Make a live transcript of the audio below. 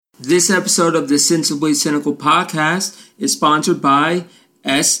This episode of the Sensibly Cynical podcast is sponsored by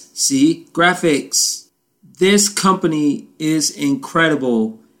SC Graphics. This company is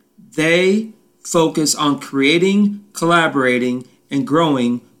incredible. They focus on creating, collaborating, and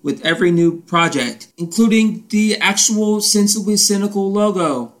growing with every new project, including the actual Sensibly Cynical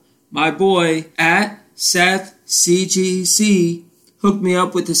logo. My boy at Seth CGC hooked me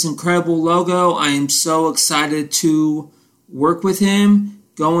up with this incredible logo. I am so excited to work with him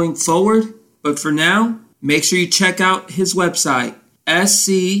going forward. But for now, make sure you check out his website,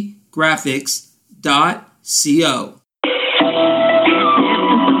 scgraphics.co.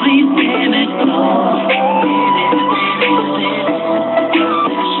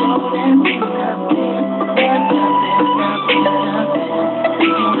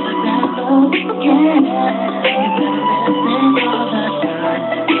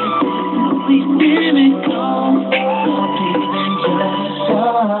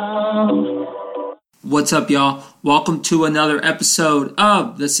 What's up, y'all? Welcome to another episode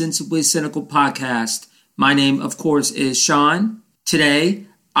of the Sensibly Cynical podcast. My name, of course, is Sean. Today,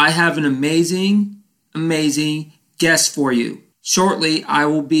 I have an amazing guest for you. Shortly, I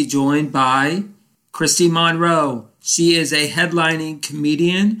will be joined by Christy Monroe. She is a headlining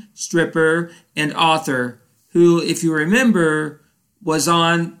comedian, stripper, and author who, if you remember, was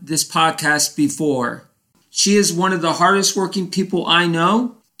on this podcast before. She is one of the hardest working people I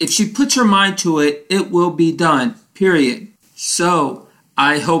know. If she puts her mind to it, it will be done, period. So,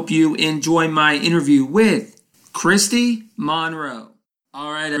 I hope you enjoy my interview with Christy Monroe.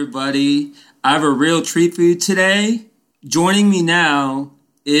 All right, everybody, I have a real treat for you today. Joining me now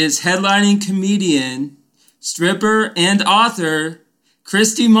is headlining comedian, stripper, and author,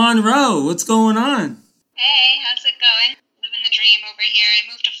 Christy Monroe. What's going on? Hey, how's it going? Living the dream over here. I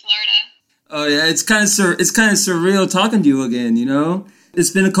moved to Florida. Oh yeah, it's kind of surreal talking to you again, you know? It's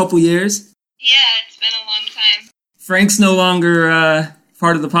been a couple years. Yeah, it's been a long time. Frank's no longer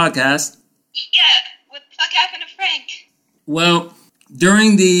part of the podcast. Yeah, what the fuck happened to Frank? Well,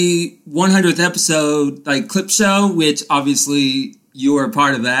 during the 100th episode, clip show, which obviously you were a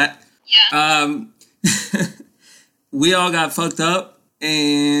part of that. Yeah. We all got fucked up,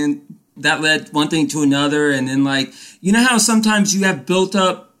 and that led one thing to another, and then you know how sometimes you have built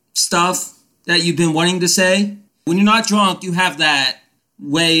up stuff that you've been wanting to say? When you're not drunk, you have that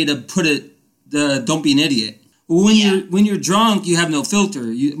way to put it, don't be an idiot. When you're drunk, you have no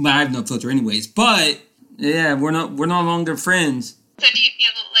filter. I have no filter anyways. But yeah, we're no longer friends. So do you feel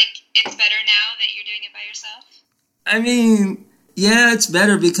like it's better now that you're doing it by yourself? I mean, yeah, it's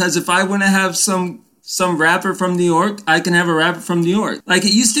better because if I want to have some rapper from New York, I can have a rapper from New York.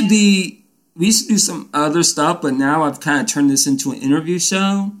 It used to be, we used to do some other stuff, but now I've kind of turned this into an interview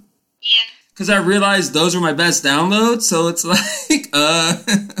show. Yeah. Because I realized those are my best downloads, so it's I'm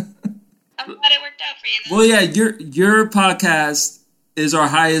glad it worked out for you then. Well, yeah, your podcast is our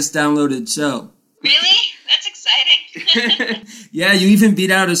highest downloaded show. Really? That's exciting. Yeah, you even beat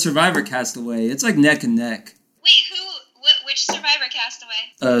out a Survivor Castaway. It's neck and neck. Wait, which Survivor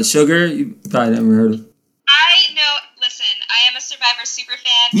Castaway? Sugar? You probably never heard of. I know, listen, I am a Survivor super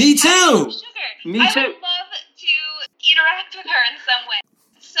fan. Me too! I love Sugar. Me too. I would love to interact with her in some way.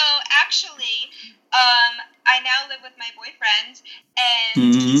 So actually, I now live with my boyfriend,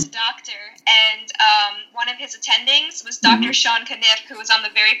 and he's a doctor, and one of his attendings was Dr. Sean Caniff, who was on the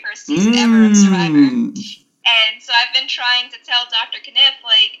very first season ever of Survivor. And so I've been trying to tell Dr. Caniff,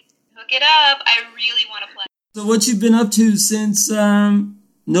 hook it up, I really want to play. So what you've been up to since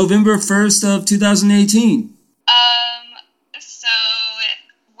November 1st of 2018? So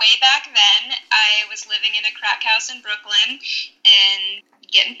way back then, I was living in a crack house in Brooklyn, and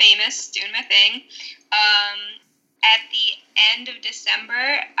getting famous, doing my thing. At the end of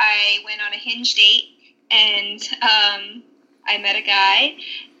December, I went on a Hinge date, and I met a guy,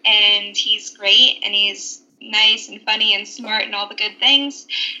 and he's great, and he's nice and funny and smart and all the good things.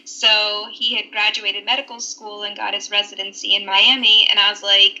 So he had graduated medical school and got his residency in Miami, and I was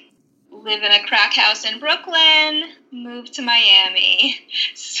like, live in a crack house in Brooklyn, move to Miami.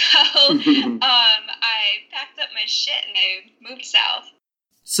 So I packed up my shit and I moved south.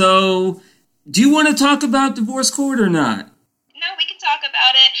 So, do you want to talk about divorce court or not? No, we can talk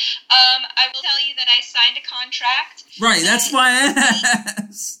about it. I will tell you that I signed a contract. Right, that's why I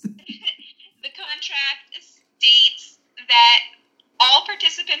asked. The contract states that all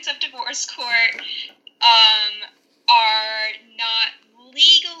participants of divorce court are not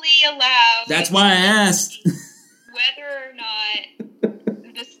legally allowed. That's why I asked. Whether or not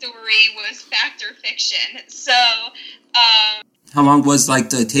the story was fact or fiction. So, how long was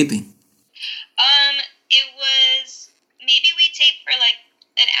the taping? It was maybe we taped for an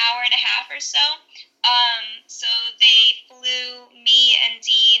hour and a half or so. So they flew me and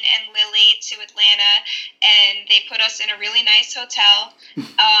Dean and Lily to Atlanta, and they put us in a really nice hotel.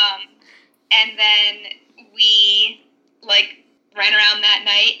 And then we, ran around that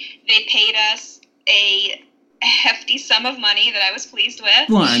night. They paid us a hefty sum of money that I was pleased with.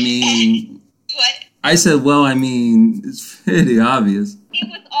 Well, I mean... What? I said, well, I mean, it's pretty obvious. It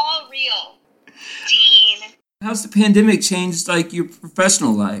was all real, Dean. How's the pandemic changed, your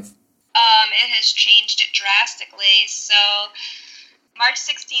professional life? It has changed it drastically. So, March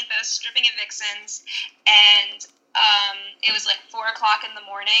 16th, I was stripping at Vixen's, and it was 4 o'clock in the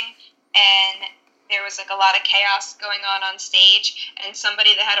morning, and there was a lot of chaos going on stage, and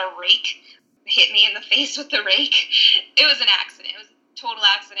somebody that had a rake hit me in the face with the rake. It was an accident. It was a total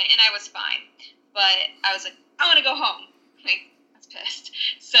accident, and I was fine. But I was like, I want to go home. I was pissed.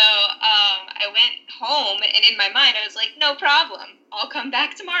 So I went home, and in my mind, I was like, no problem. I'll come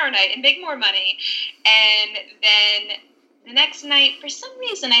back tomorrow night and make more money. And then the next night, for some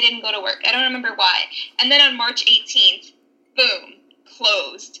reason, I didn't go to work. I don't remember why. And then on March 18th, boom,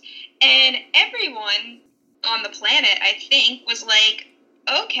 closed. And everyone on the planet, I think, was like,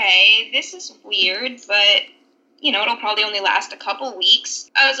 okay, this is weird, but, it'll probably only last a couple weeks.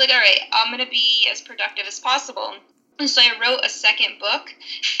 I was like, all right, I'm going to be as productive as possible. And so I wrote a second book,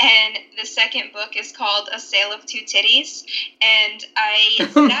 and the second book is called A Sale of Two Titties. And I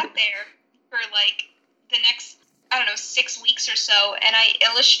sat there for the next, 6 weeks or so, and I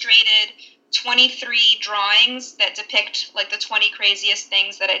illustrated 23 drawings that depict the 20 craziest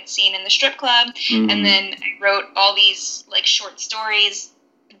things that I'd seen in the strip club. Mm-hmm. And then I wrote all these short stories.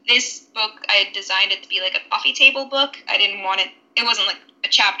 This book, I designed it to be a coffee table book. I didn't want it wasn't a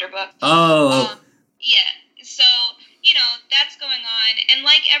chapter book. Oh. Yeah. So, that's going on. And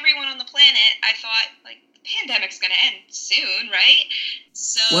like everyone on the planet, I thought the pandemic's going to end soon, right?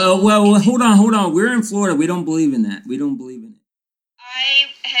 So. Well, hold on. We're in Florida. We don't believe in that.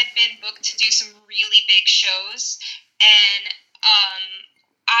 I had been booked to do some really big shows, and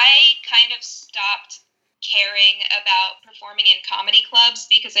I kind of stopped caring about performing in comedy clubs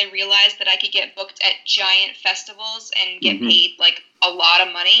because I realized that I could get booked at giant festivals and get mm-hmm. paid a lot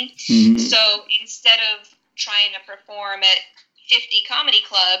of money. Mm-hmm. So instead of trying to perform at 50 comedy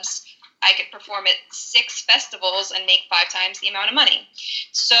clubs, I could perform at 6 festivals and make 5 times the amount of money.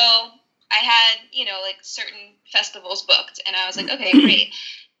 So I had, certain festivals booked, and I was like, okay, great.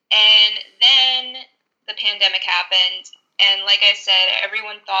 And then the pandemic happened, and like I said,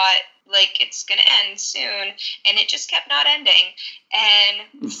 everyone thought, it's going to end soon, and it just kept not ending.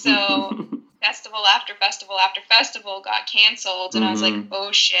 And so festival after festival after festival got canceled, and mm-hmm. I was like,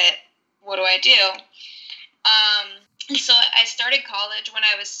 oh, shit, what do I do? So I started college when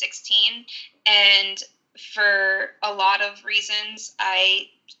I was 16, and for a lot of reasons, I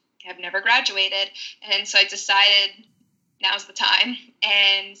have never graduated, and so I decided now's the time.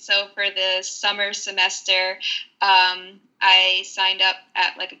 And so for the summer semester, I signed up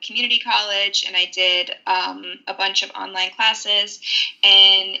at a community college, and I did a bunch of online classes,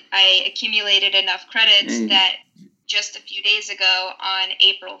 and I accumulated enough credits that just a few days ago on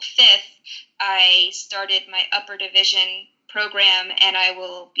April 5th, I started my upper division program, and I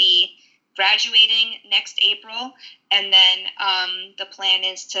will be graduating next April, and then the plan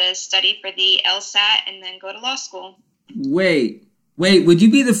is to study for the LSAT and then go to law school. Wait, would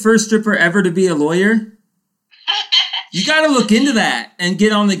you be the first stripper ever to be a lawyer? You got to look into that and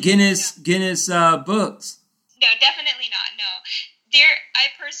get on the Guinness books. No, definitely not, no. I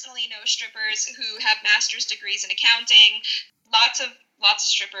personally know strippers who have master's degrees in accounting. Lots of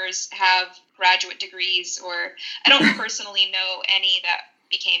strippers have graduate degrees, or I don't personally know any that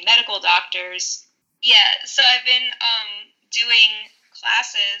became medical doctors. Yeah, so I've been doing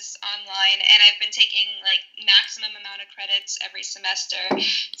classes online, and I've been taking maximum amount of credits every semester.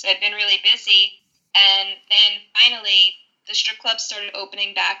 So I've been really busy, and then finally the strip clubs started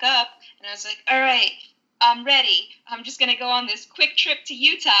opening back up, and I was like, all right, I'm ready. I'm just gonna go on this quick trip to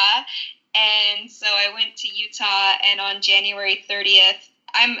Utah. And so I went to Utah, and on January 30th,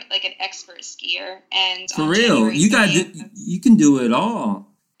 I'm an expert skier. And for real, you can do it all.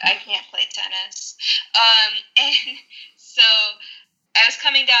 I can't play tennis. And so I was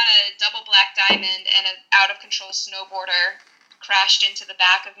coming down a double black diamond, and an out of control snowboarder crashed into the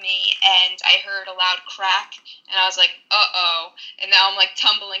back of me, and I heard a loud crack, and I was like, uh-oh. And now I'm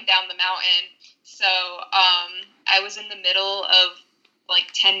tumbling down the mountain. So I was in the middle of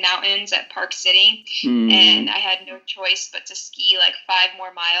 10 mountains at Park City, and I had no choice but to ski 5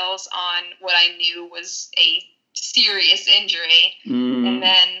 more miles on what I knew was a serious injury. And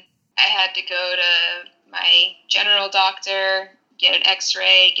then I had to go to my general doctor, get an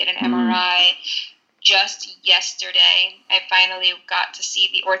x-ray, get an MRI. Just yesterday, I finally got to see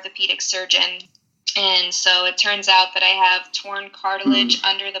the orthopedic surgeon. And so it turns out that I have torn cartilage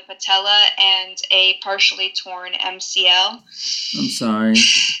under the patella and a partially torn MCL. I'm sorry.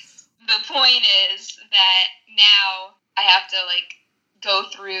 The point is that now I have to go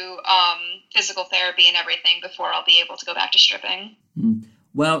through physical therapy and everything before I'll be able to go back to stripping.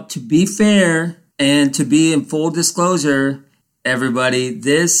 Well, to be fair and to be in full disclosure, everybody,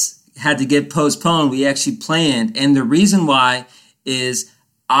 this had to get postponed. We actually planned. And the reason why is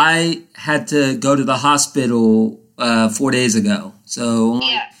I had to go to the hospital 4 days ago. So,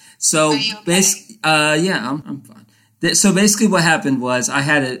 yeah. So Are you okay? basically, I'm fine. So basically, what happened was I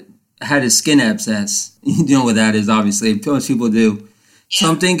had a skin abscess. You know what that is, obviously. Most people do. Yeah. So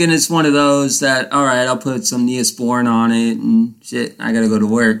I'm thinking it's one of those that, all right, I'll put some Neosporin on it and shit. I got to go to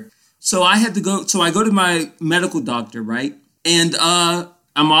work. So I had to go. So I go to my medical doctor, right? And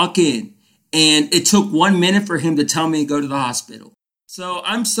I'm walk in, and it took 1 minute for him to tell me to go to the hospital. So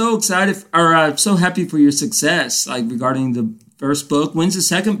I'm so excited, I'm so happy for your success, regarding the first book. Is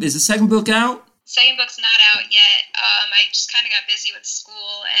the second book out? Second book's not out yet. I just kind of got busy with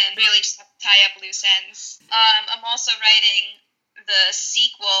school and really just have to tie up loose ends. I'm also writing the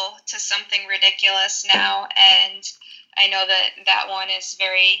sequel to Something Ridiculous now, and I know that one is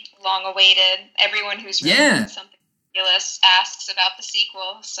very long awaited. Everyone who's written Something Ridiculous asks about the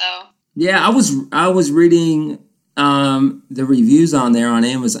sequel, so. Yeah, I was reading the reviews on there on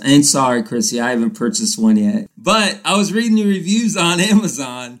Amazon. And sorry, Chrissy, I haven't purchased one yet. But I was reading the reviews on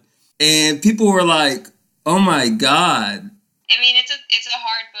Amazon, and people were like, "Oh my god!" I mean, it's a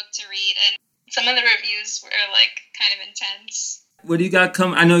hard book to read, and some of the reviews were kind of intense. What do you got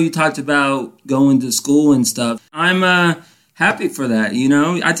coming? I know you talked about going to school and stuff. I'm happy for that. You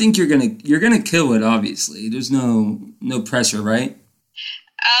know, I think you're gonna kill it. Obviously, there's no pressure, right?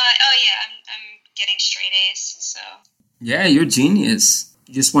 Oh yeah, I'm getting straight A's, so. Yeah, you're a genius.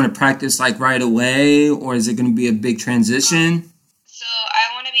 You just want to practice right away, or is it going to be a big transition? So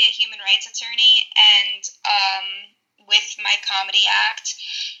I want to be a human rights attorney, and with my comedy act,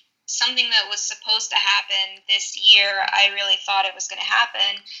 something that was supposed to happen this year, I really thought it was going to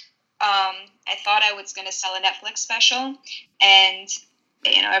happen. I thought I was going to sell a Netflix special, and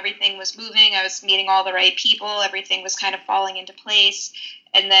everything was moving. I was meeting all the right people. Everything was kind of falling into place.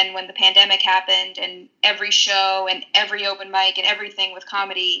 And then when the pandemic happened and every show and every open mic and everything with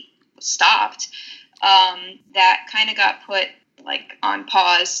comedy stopped, that kind of got put on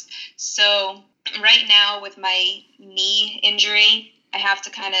pause. So right now with my knee injury, I have to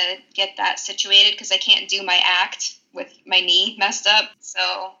kind of get that situated because I can't do my act with my knee messed up.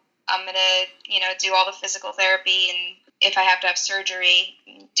 So I'm going to, do all the physical therapy, and if I have to have surgery,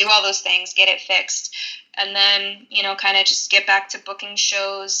 do all those things, get it fixed. And then, kind of just get back to booking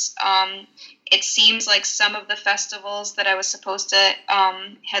shows. It seems like some of the festivals that I was supposed to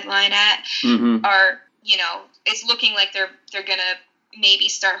headline at are, it's looking like they're going to maybe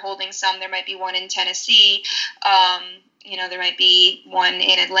start holding some. There might be one in Tennessee. There might be one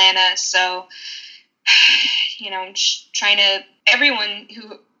in Atlanta. So, trying to, everyone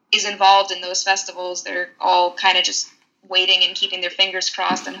who is involved in those festivals, they're all kind of just waiting and keeping their fingers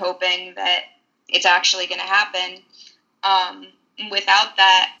crossed and hoping that it's actually going to happen. Without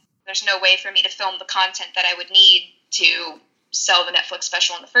that, there's no way for me to film the content that I would need to sell the Netflix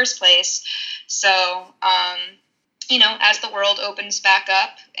special in the first place. So, as the world opens back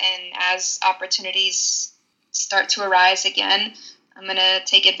up and as opportunities start to arise again, I'm going to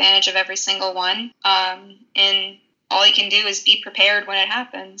take advantage of every single one. And all you can do is be prepared when it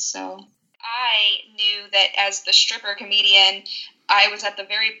happens. So I knew that as the stripper comedian, I was at the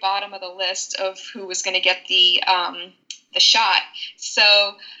very bottom of the list of who was going to get the shot.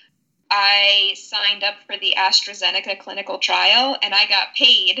 So I signed up for the AstraZeneca clinical trial, and I got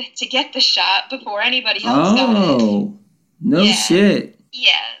paid to get the shot before anybody else got it. Oh, no shit.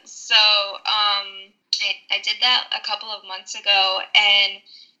 Yeah. So I did that a couple of months ago, and,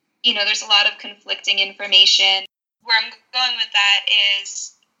 there's a lot of conflicting information. Where I'm going with that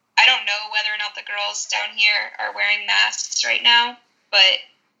is I don't know whether or not the girls down here are wearing masks right now, but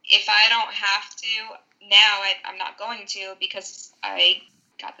if I don't have to now, I'm not going to because I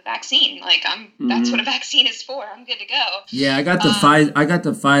got the vaccine. That's what a vaccine is for. I'm good to go. Yeah, I got the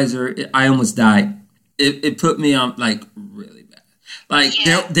Pfizer. I almost died. It put me on really bad.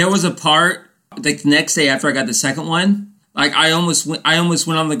 There was a part the next day after I got the second one. I almost went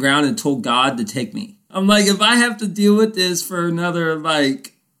on the ground and told God to take me. I'm if I have to deal with this for another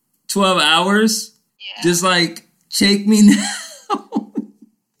 12 hours, just take me now.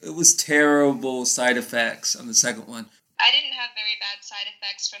 It was terrible side effects on the second one. I didn't have very bad side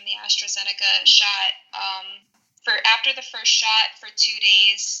effects from the AstraZeneca shot. For after the first shot for 2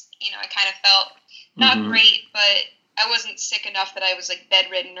 days, I kind of felt not great, but I wasn't sick enough that I was like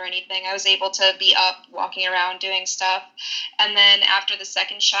bedridden or anything. I was able to be up, walking around, doing stuff. And then after the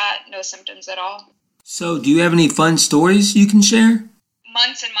second shot, no symptoms at all. So do you have any fun stories you can share?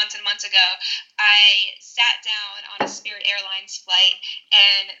 Months and months and months ago, I sat down on a Spirit Airlines flight,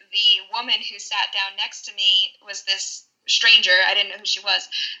 and the woman who sat down next to me was this stranger. I didn't know who she was.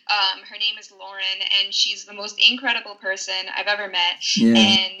 Her name is Lauren, and she's the most incredible person I've ever met. Yeah.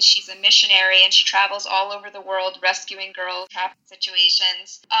 And she's a missionary, and she travels all over the world rescuing girls in traffic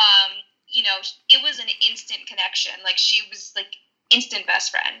situations. It was an instant connection. Like, she was like instant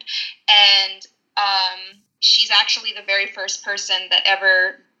best friend. And she's actually the very first person that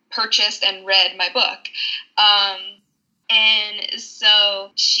ever purchased and read my book. And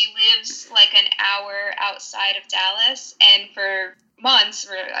so she lives like an hour outside of Dallas, and for months,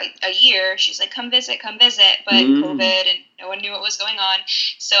 for like a year, she's like, come visit, but COVID, and no one knew what was going on.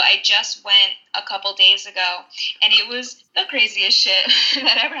 So I just went a couple days ago, and it was the craziest shit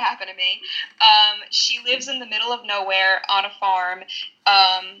that ever happened to me. She lives in the middle of nowhere on a farm,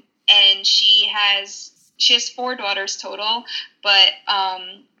 and she has 4 daughters total, but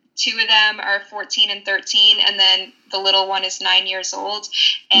 2 of them are 14 and 13, and then the little one is 9 years old.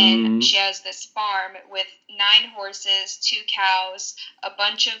 And she has this farm with 9 horses, 2 cows, a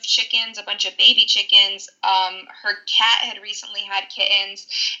bunch of chickens, a bunch of baby chickens. Her cat had recently had kittens,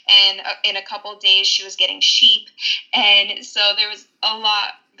 and in a couple days she was getting sheep. And so there was a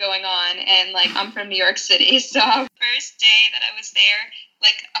lot going on, and like, I'm from New York City, so first day that I was there,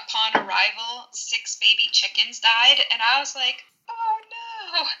 like, upon arrival, 6 baby chickens died, and I was like, oh no.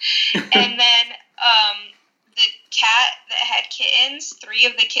 And then the cat that had kittens, 3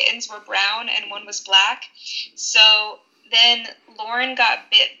 of the kittens were brown and 1 was black. So then Lauren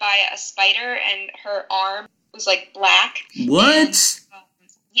got bit by a spider, and her arm was like black. What? And,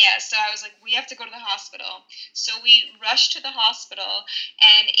 yeah, so I was like, we have to go to the hospital. So we rushed to the hospital,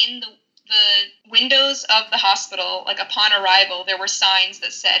 and in the windows of the hospital, like, upon arrival, there were signs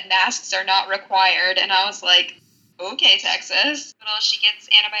that said masks are not required. And I was like, okay, Texas. She gets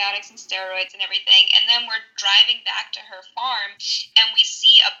antibiotics and steroids and everything. And then we're driving back to her farm, and we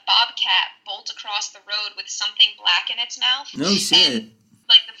see a bobcat bolt across the road with something black in its mouth. No shit. And,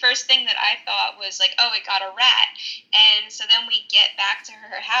 like, the first thing that I thought was like, oh, it got a rat. And so then we get back to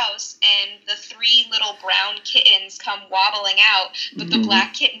her house, and the 3 little brown kittens come wobbling out, but the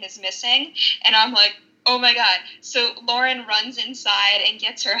black kitten is missing. And I'm like, oh my God. So Lauren runs inside and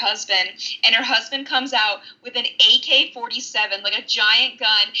gets her husband, and her husband comes out with an AK-47, like a giant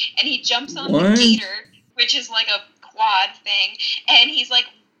gun, and he jumps on the gator, which is like a quad thing, and he's like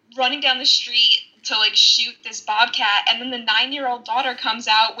running down the street to like shoot this bobcat. And then the 9-year-old daughter comes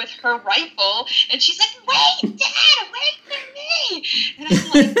out with her rifle, and she's like, wait, Dad, wait for me. And I'm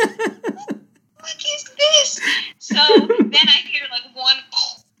like, what is this? So then I hear like one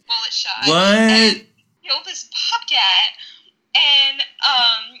bullet shot. What? And killed this bobcat. And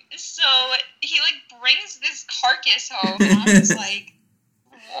so he like brings this carcass home, and I was like,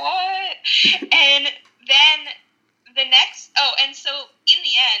 what? And then the next, and so in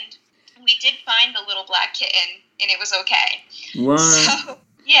the end, we did find the little black kitten, and it was okay. What? So,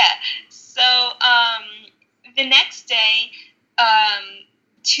 yeah. So, the next day,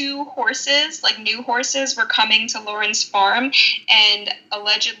 2 horses, like new horses, were coming to Lauren's farm, and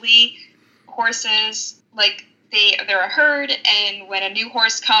allegedly horses, like, they're a herd, and when a new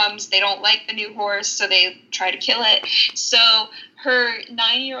horse comes, they don't like the new horse, so they try to kill it. So her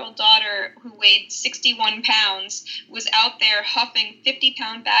 9-year-old daughter, who weighed 61 pounds, was out there huffing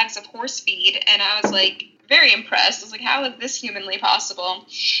 50-pound bags of horse feed, and I was like very impressed. I was like, how is this humanly possible?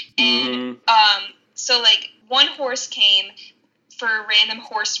 And so like, one horse came. For random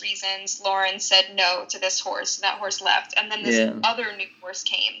horse reasons, Lauren said no to this horse, and that horse left. And then this other new horse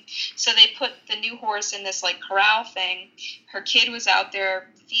came. So they put the new horse in this like corral thing. Her kid was out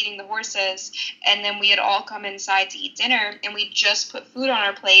there feeding the horses, and then we had all come inside to eat dinner, and we just put food on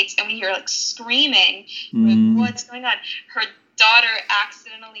our plates, and we hear like screaming. We're like, what's going on? Her daughter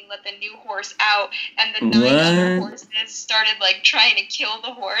accidentally let the new horse out, and the 9 other horses started like trying to kill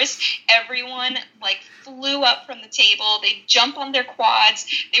the horse. Everyone like flew up from the table. They jumped on their quads.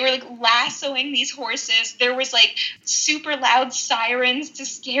 They were like lassoing these horses. There was like super loud sirens to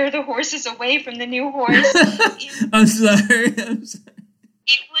scare the horses away from the new horse. I'm sorry.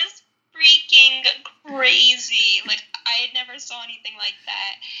 It was freaking crazy. Like, I had never saw anything like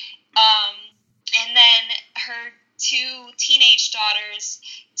that. And then her two teenage daughters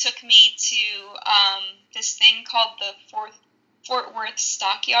took me to this thing called the Fort Worth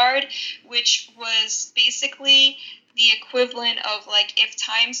Stockyard, which was basically the equivalent of like if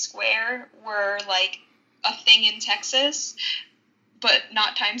Times Square were like a thing in Texas, but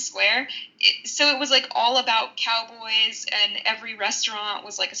not Times Square. So it was like all about cowboys, and every restaurant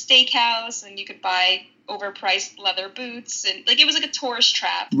was like a steakhouse, and you could buy overpriced leather boots, and like it was like a tourist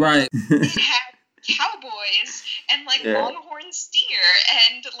trap. Right. It had cowboys and like longhorn steer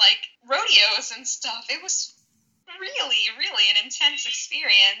and like rodeos and stuff. It was really, really an intense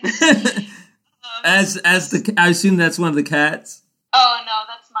experience. I assume that's one of the cats. Oh no,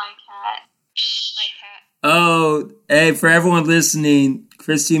 that's my cat. This is my cat. Oh, hey, for everyone listening,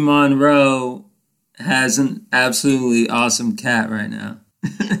 Christy Monroe has an absolutely awesome cat right now.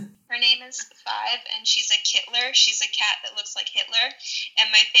 Her name is Five, and she's a Kittler. She's a cat that looks like Hitler.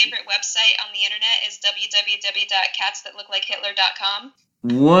 And my favorite website on the internet is www.catsthatlooklikehitler.com.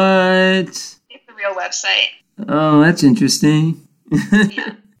 What? It's a real website. Oh, that's interesting.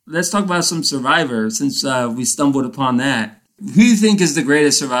 Yeah. Let's talk about some Survivor, since we stumbled upon that. Who do you think is the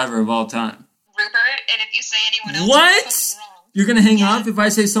greatest survivor of all time? Rupert, and if you say anyone else, what? you're fucking wrong. You're going to hang up if I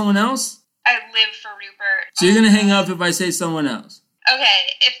say someone else? I live for Rupert. So you're going to hang up if I say someone else? Okay,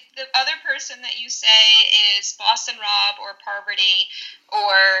 if the other person that you say is Boston Rob or Parvati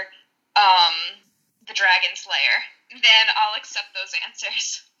or the Dragon Slayer, then I'll accept those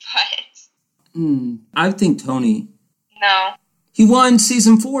answers. But I think Tony. No. He won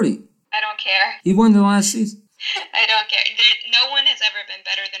season 40. I don't care. He won the last season. I don't care. No one has ever been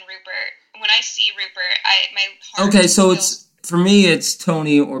better than Rupert. When I see Rupert, my heart Okay, so feels... for me, it's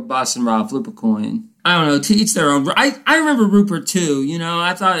Tony or Boston Rob. Flip a coin. I don't know. To each their own. I remember Rupert too. You know,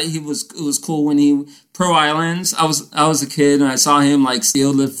 I thought it was cool when he Pro Islands. I was a kid and I saw him like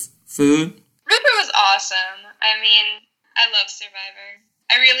steal the food. Rupert was awesome. I mean, I love Survivor.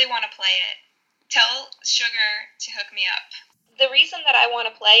 I really want to play it. Tell Sugar to hook me up. The reason that I want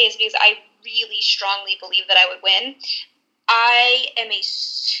to play is because I really strongly believe that I would win. I am a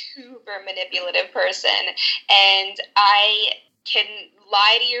super manipulative person, and I can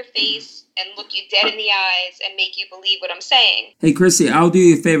lie to your face and look you dead in the eyes and make you believe what I'm saying. Hey, Chrissy, I'll do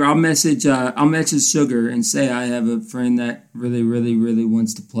you a favor. I'll message Sugar and say I have a friend that really, really, really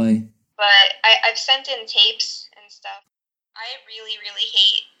wants to play. But I've sent in tapes and stuff. I really, really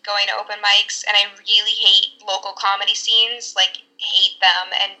hate going to open mics, and I really hate local comedy scenes, like hate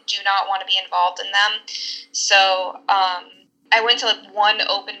them and do not want to be involved in them. So I went to like one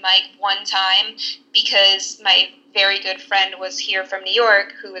open mic one time because my very good friend was here from New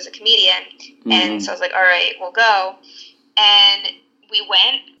York who was a comedian. And so I was like, all right, we'll go. And we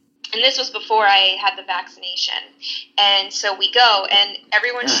went. And this was before I had the vaccination. And so we go, and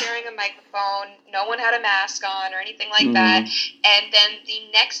everyone's sharing a microphone. No one had a mask on or anything like that. And then the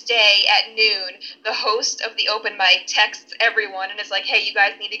next day at noon, the host of the open mic texts everyone and is like, hey, you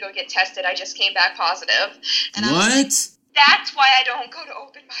guys need to go get tested. I just came back positive. And what? I was like, that's why I don't go to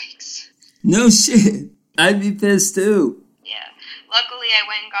open mics. No shit. I'd be pissed too. Yeah. Luckily, I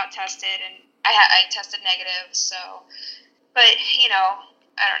went and got tested, and I tested negative. So, but, you know,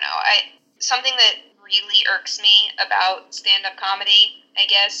 I don't know. Something that really irks me about stand-up comedy, I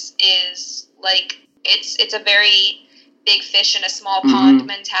guess, is like it's a very big fish in a small pond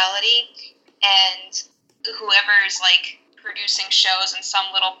mentality, and whoever's like producing shows in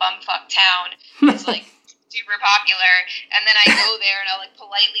some little bumfuck town is like super popular, and then I go there and I like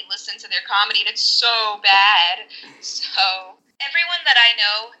politely listen to their comedy, and it's so bad. So everyone that I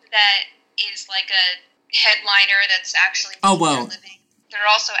know that is like a headliner that's actually making their living. They're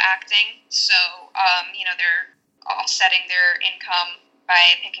also acting, so, they're offsetting their income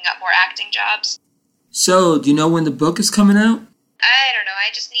by picking up more acting jobs. So, do you know when the book is coming out? I don't know. I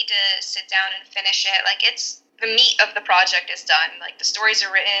just need to sit down and finish it. Like, the meat of the project is done. Like, the stories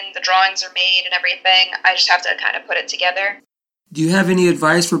are written, the drawings are made, and everything. I just have to kind of put it together. Do you have any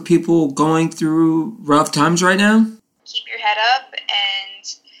advice for people going through rough times right now? Keep your head up, and,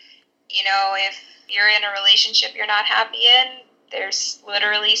 if you're in a relationship you're not happy in, there's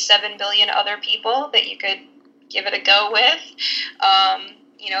literally 7 billion other people that you could give it a go with.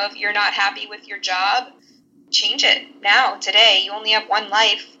 If you're not happy with your job, change it now, today. You only have one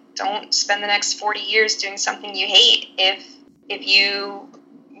life. Don't spend the next 40 years doing something you hate. If you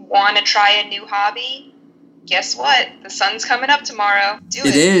want to try a new hobby, guess what? The sun's coming up tomorrow. Do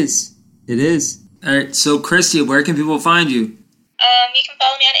it. It is. All right, so Christy, where can people find you? You can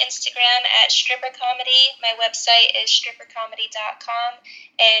follow me on Instagram at Stripper Comedy. My website is strippercomedy.com,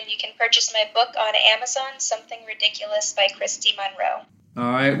 and you can purchase my book on Amazon, Something Ridiculous by Christy Monroe.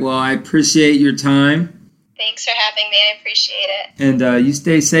 All right, well, I appreciate your time. Thanks for having me. I appreciate it. And you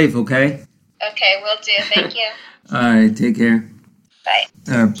stay safe, okay? Okay, will do. Thank you. All right, take care.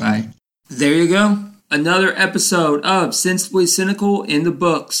 Bye. Bye. There you go. Another episode of Sensibly Cynical in the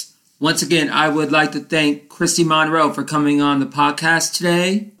books. Once again, I would like to thank Christy Monroe for coming on the podcast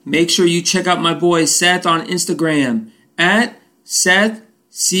today. Make sure you check out my boy Seth on Instagram at SethCGC.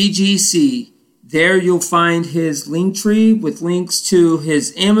 There you'll find his link tree with links to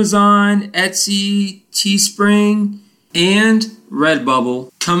his Amazon, Etsy, Teespring, and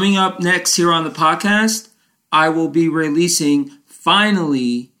Redbubble. Coming up next here on the podcast, I will be releasing,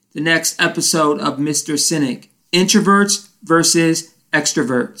 finally, the next episode of Mr. Cynic, Introverts versus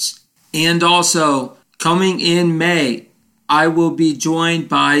Extroverts. And also, coming in May, I will be joined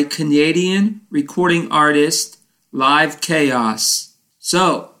by Canadian recording artist Live Chaos.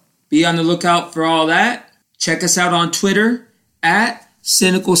 So, be on the lookout for all that. Check us out on Twitter at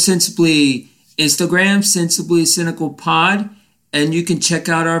Cynical Sensibly, Instagram Sensibly Cynical Pod, and you can check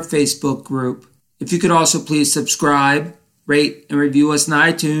out our Facebook group. If you could also please subscribe, rate, and review us on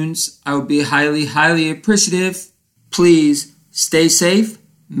iTunes, I would be highly, highly appreciative. Please stay safe,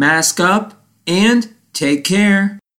 mask up, and take care.